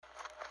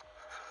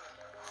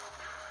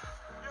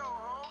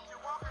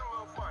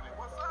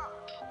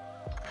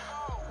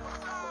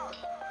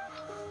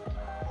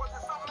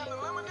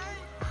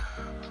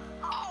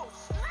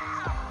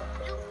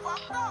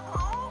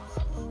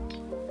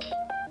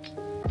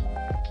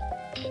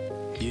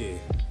Yeah,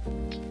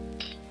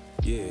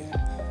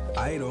 yeah.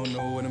 I don't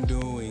know what I'm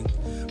doing,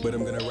 but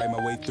I'm gonna write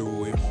my way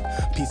through it.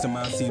 Peace of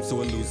mind seems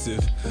so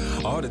elusive.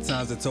 All the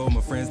times I told my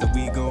friends that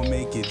we gon'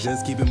 make it,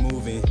 just keep it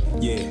moving.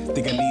 Yeah,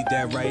 think I need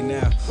that right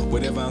now.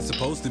 Whatever I'm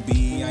supposed to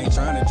be, I ain't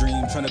trying to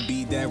dream, trying to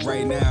be that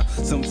right now.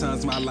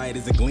 Sometimes my light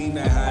is a gleam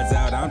that hides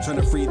out. I'm trying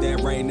to free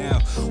that right now.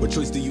 What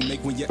choice do you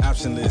make when you're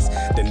optionless?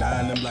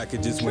 Denying them like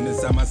it just went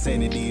inside my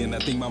sanity, and I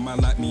think my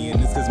mind locked me in.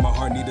 It's cause my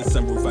heart need a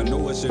sunroof. I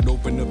know I should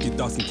open up your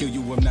thoughts and kill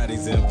you, I'm not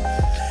exempt.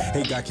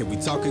 Hey God, can we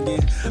talk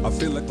again? I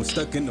feel like I'm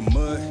stuck in the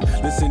mud,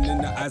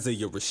 listening to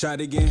Isaiah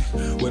Rashad again.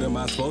 What am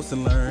I supposed to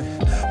learn?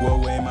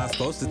 What way am I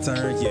supposed to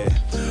turn? Yeah,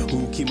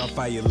 who keep my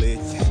fire lit?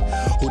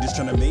 Who just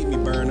tryna make me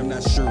burn? I'm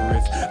not sure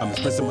if I'm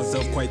expressing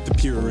myself quite the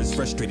purest.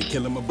 Frustrated,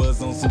 killing my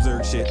buzz on some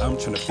Zerg shit. I'm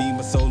tryna feed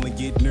my soul and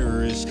get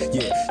nourished.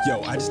 Yeah,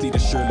 yo, I just need a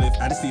sure lift,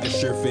 I just need a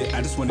sure fit.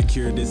 I just wanna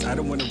cure this, I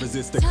don't wanna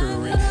resist the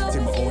current.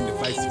 Take my own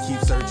device and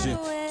keep searching,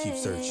 keep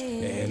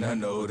searching. And I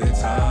know that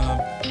time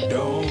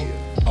don't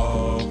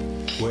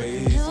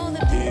always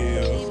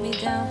heal. Me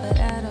down, but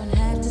I don't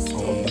have to stay.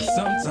 Only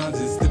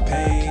sometimes it's the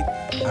pain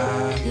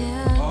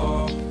I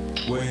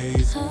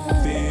always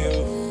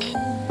feel.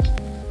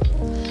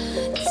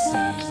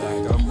 Seems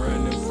like I'm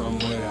running from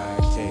what I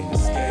can't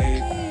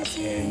escape,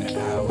 and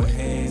our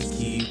hands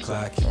keep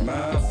clocking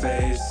my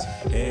face.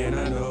 And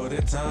I know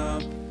that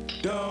time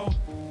don't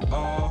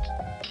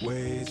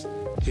always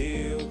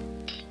heal.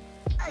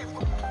 Hey,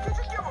 could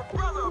you give a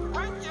brother a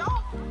break, yo?